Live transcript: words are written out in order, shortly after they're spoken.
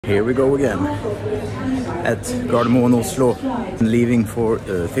Here we go again at Gardermoen, Oslo, leaving for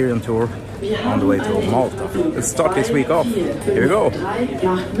the Therion tour on the way to Malta. Let's start this week off. Here we go.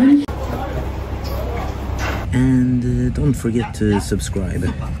 And don't forget to subscribe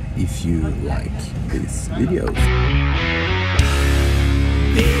if you like these videos.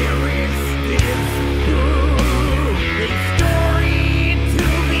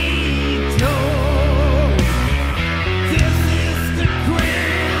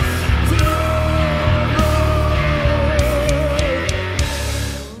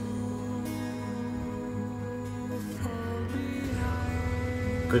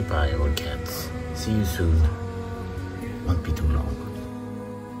 Goodbye, old cats. See you soon. Won't be too long.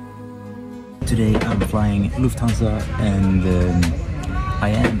 Today I'm flying Lufthansa and I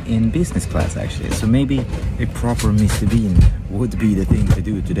am in business class actually. So maybe a proper Mr. Bean would be the thing to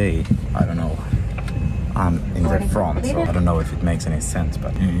do today. I don't know. I'm in the front, so I don't know if it makes any sense,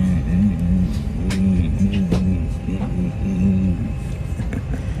 but...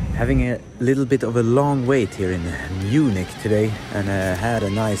 Having a little bit of a long wait here in Munich today, and had a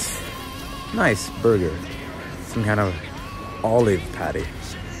nice burger, some kind of olive patty.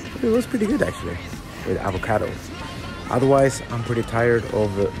 It was pretty good actually, with avocado. Otherwise, I'm pretty tired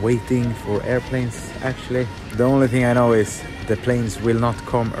of waiting for airplanes actually. The only thing I know is the planes will not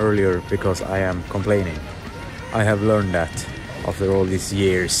come earlier because I am complaining. I have learned that after all these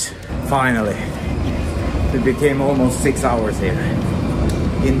years. Finally, it became almost 6 hours here.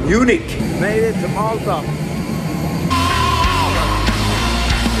 In Munich, made it to Malta.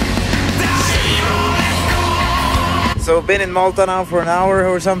 So been in Malta now for an hour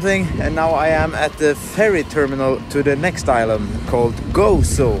or something, and now I am at the ferry terminal to the next island called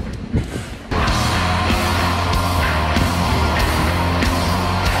Gozo.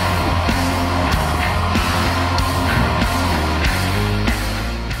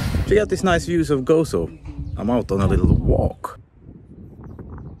 Check out these nice views of Gozo. I'm out on a little walk.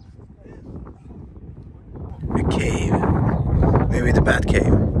 A cave. Maybe the Bat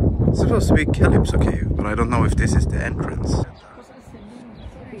Cave. It's supposed to be Calypso Cave, but I don't know if this is the entrance.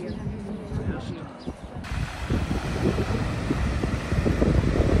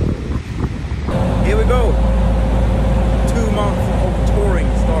 Here we go! 2 months of touring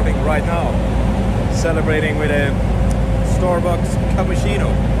starting right now. Celebrating with a Starbucks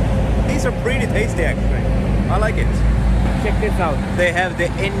cappuccino. These are pretty tasty actually. I like it. Check this out. They have the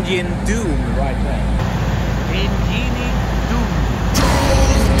Engine Doom right there.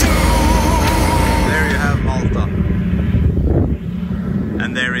 There you have Malta.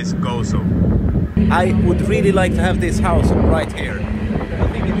 And there is Gozo. I would really like to have this house right here. I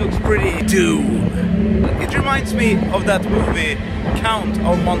think it looks pretty doom. It reminds me of that movie Count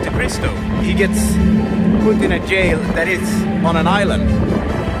of Monte Cristo. He gets put in a jail that is on an island.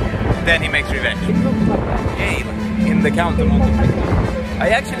 Then he makes revenge. It looks like that jail in the Count of Monte Cristo. I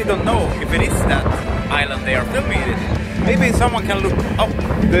actually don't know if it is that island they are filming it in. Maybe someone can look up.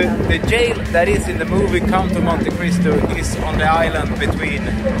 The jail that is in the movie Count of Monte Cristo is on the island between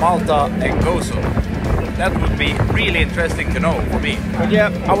Malta and Gozo. That would be really interesting to know for me. But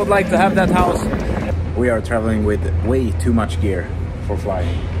yeah, I would like to have that house. We are traveling with way too much gear for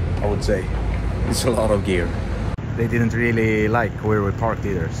flying, I would say. It's a lot of gear. They didn't really like where we parked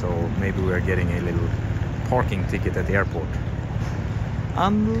either, so maybe we are getting a little parking ticket at the airport.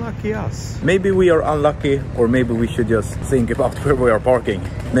 Unlucky us. Maybe we are unlucky, or maybe we should just think about where we are parking.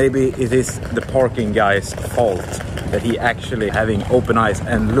 Maybe it is the parking guy's fault that he actually having open eyes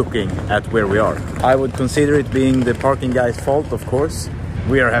and looking at where we are. I would consider it being the parking guy's fault, of course.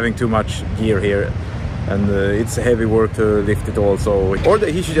 We are having too much gear here, and it's a heavy work to lift it all. So, or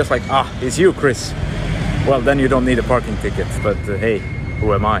he should just like, ah, it's you, Chris. Well, then you don't need a parking ticket. But hey,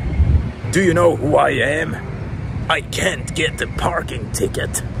 who am I? Do you know who I am? I can't get the parking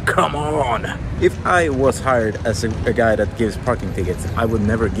ticket. Come on. If I was hired as a guy that gives parking tickets, I would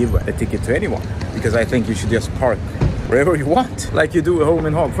never give a ticket to anyone, because I think you should just park wherever you want, like you do at home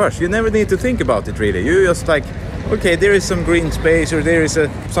in Hagfors. You never need to think about it really. You just like, okay, there is some green space, or there is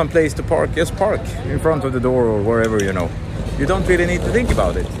some place to park. Just park in front of the door or wherever, you know. You don't really need to think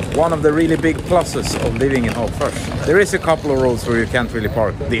about it. One of the really big pluses of living in Hagfors. There is a couple of roads where you can't really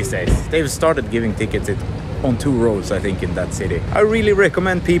park these days. They've started giving tickets on 2 roads, I think, in that city. I really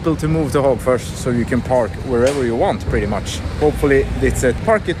recommend people to move to Hagfors so you can park wherever you want, pretty much. Hopefully it's a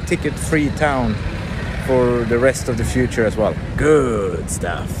ticket-free town for the rest of the future as well. Good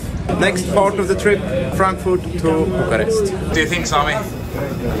stuff. Next part of the trip, Frankfurt to Bucharest. What do you think, Sami?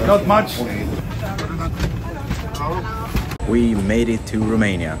 Not much. We made it to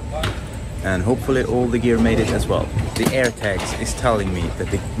Romania, and hopefully all the gear made it as well. the air tags is telling me that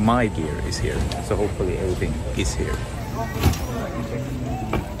my gear is here. So hopefully everything is here.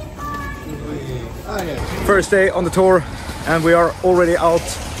 First day on the tour, and we are already out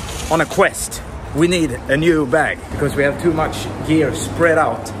on a quest. We need a new bag because we have too much gear spread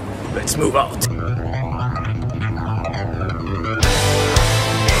out. Let's move out.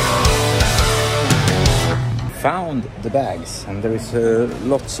 Found the bags, and there is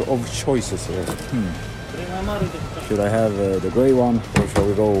lots of choices here. Should I have the gray one, or shall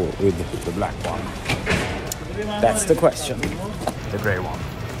we go with the black one? That's the question. The gray one.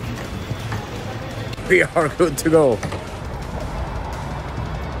 We are good to go.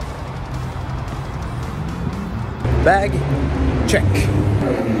 Bag check.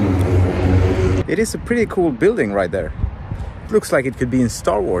 It is a pretty cool building right there. It looks like it could be in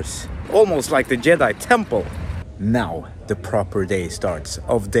Star Wars, almost like the Jedi Temple. Now the proper day starts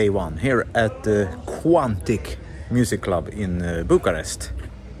of day one here at the Quantic Music Club in Bucharest.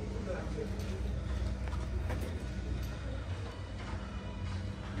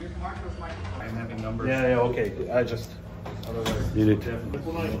 I'm having numbers. Yeah, okay. I just did it.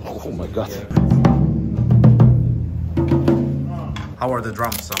 Oh my god. How are the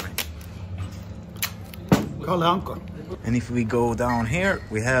drums, Sammy? And if we go down here,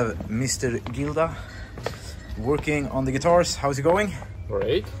 we have Mr. Gilda working on the guitars. How's it going?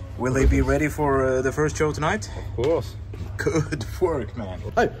 Great. Will they be ready for the first show tonight? Of course. Good work, man.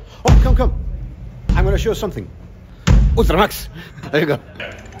 Hey, oh, come. I'm gonna show something. Ultramax. There you go.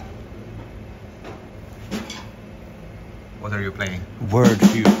 What are you playing? Word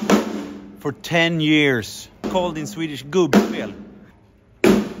view. For 10 years. Called in Swedish gubbspel.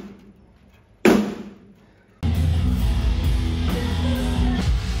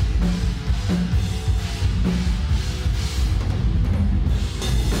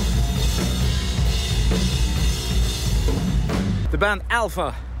 The band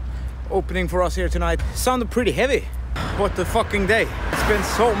Alpha opening for us here tonight. Sounded pretty heavy. What the fucking day. It's been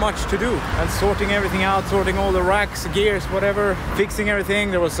so much to do, and sorting everything out, sorting all the racks, gears, whatever, fixing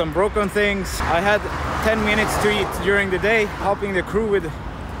everything. There was some broken things. I had 10 minutes to eat during the day, helping the crew with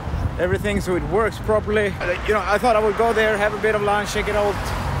everything so it works properly. You know, I thought I would go there, have a bit of lunch, check it out,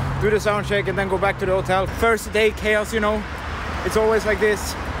 do the sound check, and then go back to the hotel. First day chaos, you know. It's always like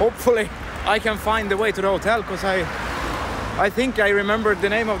this. Hopefully I can find the way to the hotel, because I think I remembered the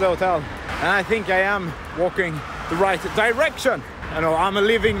name of the hotel, and I think I am walking the right direction. I know, I'm a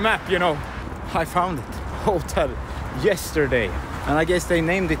living map, you know. I found it, hotel, yesterday, and I guess they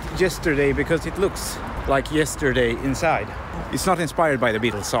named it yesterday because it looks like yesterday inside. It's not inspired by the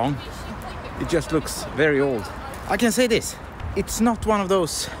Beatles song, it just looks very old. I can say this, it's not one of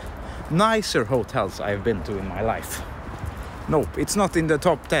those nicer hotels I've been to in my life. Nope, it's not in the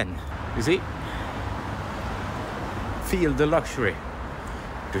top 10, you see? Feel the luxury.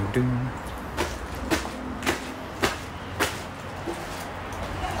 Dun, dun.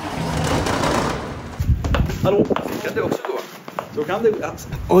 Hallå, kan det också gå? Så kan det.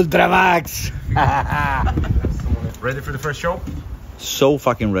 Ultramax! Ready for the first show? So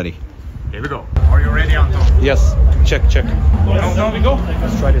fucking ready. Here we go. Are you ready, Anton? Yes, check. Down we go.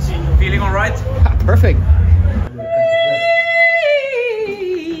 Let's try this. Feeling all right? Perfect.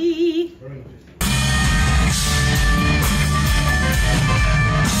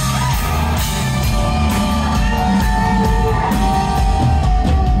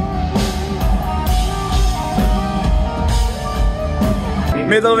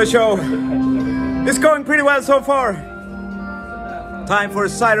 Middle of the show. It's going pretty well so far. Time for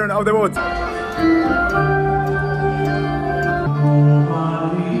Siren of the Woods.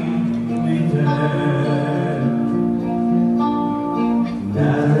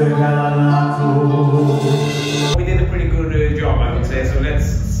 We did a pretty good job, I would say, so let's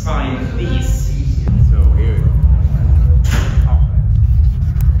sign these. So here we go. Oh.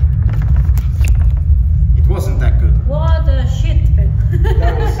 It wasn't that good. What a shit.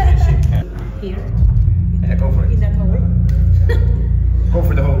 That was a shit can. Here, Yeah, go for in it. that hole. Go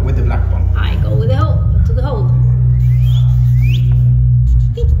for the hole with the black one. I go with the hole, to the hole.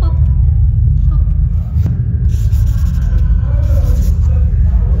 Beep, pop, pop.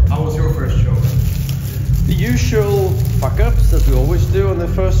 How was your first show? The usual fuck-ups that we always do on the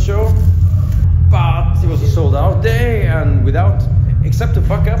first show. But it was a sold-out day, and except the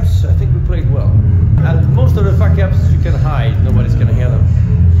fuck-ups, I think we played well. And most of the fuck-ups you can hide, nobody's gonna hear them.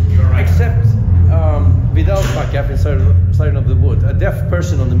 You're right. Except without fuck-up in Siren of the Wood, a deaf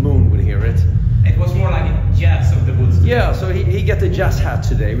person on the moon would hear it. It was more like a jazz of the woods. Yeah, so he got the jazz hat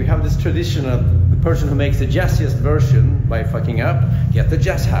today. We have this tradition of the person who makes the jazziest version by fucking up, get the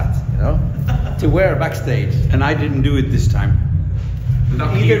jazz hat, you know? to wear backstage. And I didn't do it this time.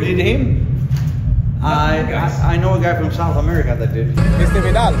 Neither did him. I know a guy from South America that did. Mr.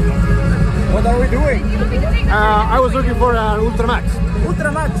 Vidal, what are we doing? I was looking for an Ultramax.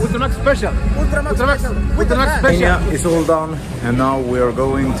 Ultramax special. Ultramax special. Romania is all done, and now we are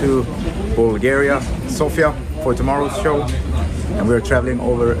going to Bulgaria, Sofia, for tomorrow's show, and we're traveling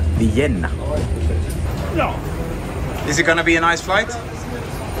over Vienna. No, Is it gonna be a nice flight?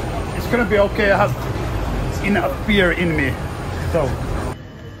 it's gonna be okay. I have enough beer in me, so.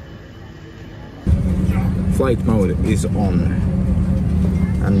 Flight mode is on,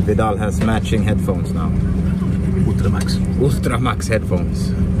 and Vidal has matching headphones now. Ultramax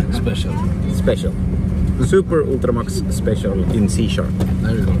headphones. Special. Super Ultramax special in C sharp.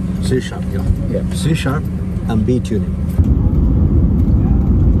 There you go. C sharp, yeah. C sharp and B tuning.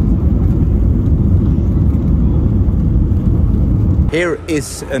 Here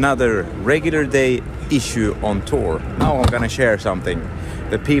is another regular day issue on tour. Now I'm gonna share something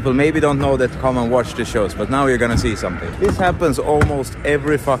that people maybe don't know that come and watch the shows, but now you're gonna see something. This happens almost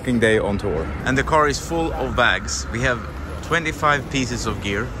every fucking day on tour. And the car is full of bags. We have 25 pieces of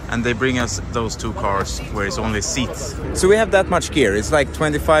gear, and they bring us those two cars where it's only seats. So we have that much gear. It's like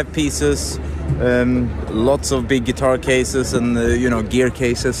 25 pieces, lots of big guitar cases and gear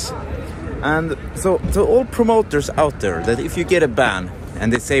cases. And so to all promoters out there, that if you get a band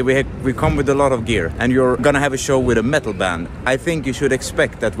and they say we come with a lot of gear and you're gonna have a show with a metal band, I think you should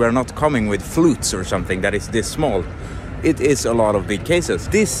expect that we're not coming with flutes or something that is this small. It is a lot of big cases.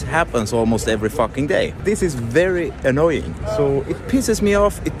 This happens almost every fucking day. This is very annoying. So it pisses me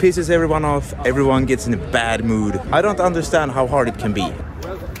off, it pisses everyone off, everyone gets in a bad mood. I don't understand how hard it can be.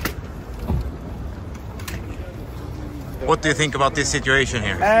 What do you think about this situation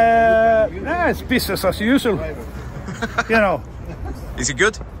here? It's business as usual. You know. Is it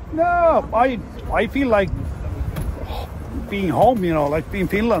good? No, I feel like being home, like being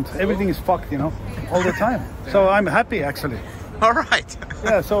Finland. Everything is fucked, all the time. So I'm happy, actually. All right.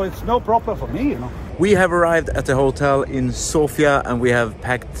 Yeah, so it's no problem for me, We have arrived at the hotel in Sofia, and we have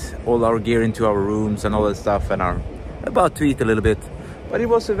packed all our gear into our rooms and all that stuff, and are about to eat a little bit. But it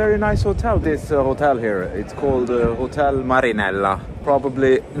was a very nice hotel, this hotel here. It's called Hotel Marinella.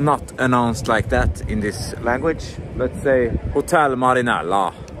 Probably not announced like that in this language. Let's say Hotel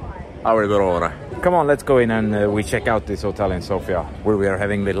Marinella. Aurora. Come on, let's go in and we check out this hotel in Sofia, where we are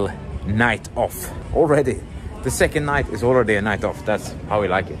having a little night off. Already. The second night is already a night off. That's how we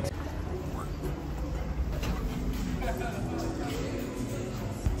like it.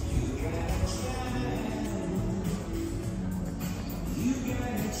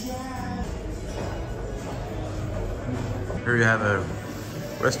 Here you have a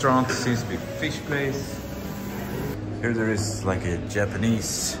restaurant, seems to be fish place. Here there is like a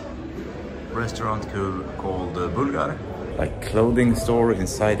Japanese restaurant called Bulgar. Like clothing store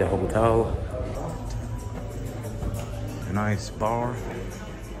inside the hotel. A nice bar.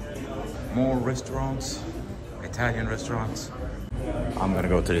 More restaurants, Italian restaurants. I'm gonna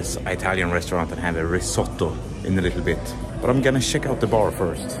go to this Italian restaurant and have a risotto in a little bit. But I'm gonna check out the bar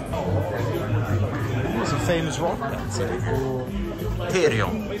first. It's a famous rock band.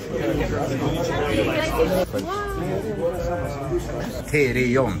 Therion.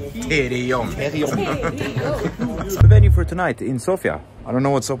 Therion. The venue for tonight in Sofia. I don't know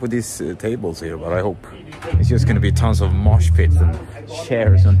what's up with these tables here, but I hope it's just going to be tons of mosh pits and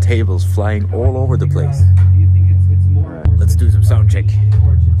chairs and tables flying all over the place. Let's do some sound check.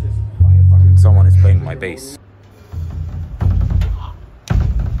 Someone is playing my bass.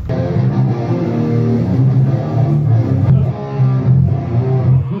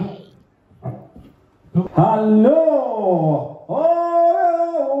 Hello!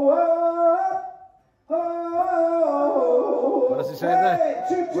 What does he say there?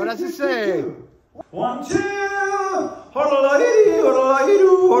 What does he say? 1, 2!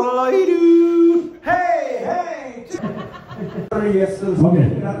 Hey, hey! Okay.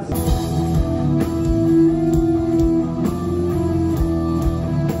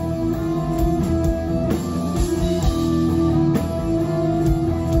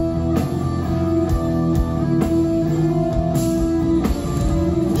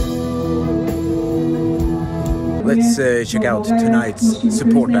 Let's check out tonight's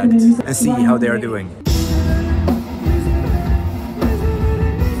support act and see how they are doing.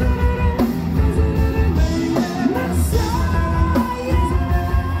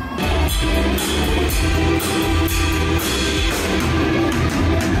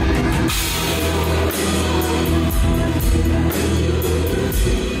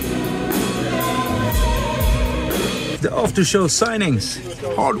 The after show signings,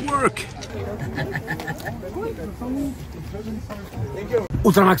 hard work.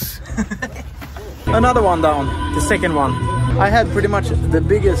 Ultramax. Another one down, the second one. I had pretty much the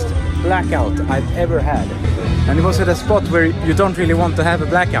biggest blackout I've ever had. And it was at a spot where you don't really want to have a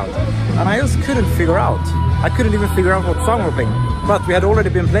blackout. And I just couldn't figure out. I couldn't even figure out what song we're playing. But we had already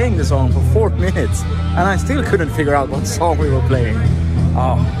been playing the song for 4 minutes. And I still couldn't figure out what song we were playing.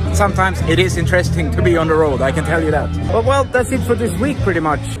 Oh, sometimes it is interesting to be on the road, I can tell you that. But well, that's it for this week pretty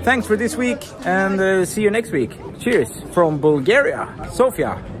much. Thanks for this week and see you next week. Cheers from Bulgaria,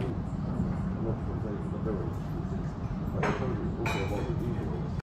 Sofia.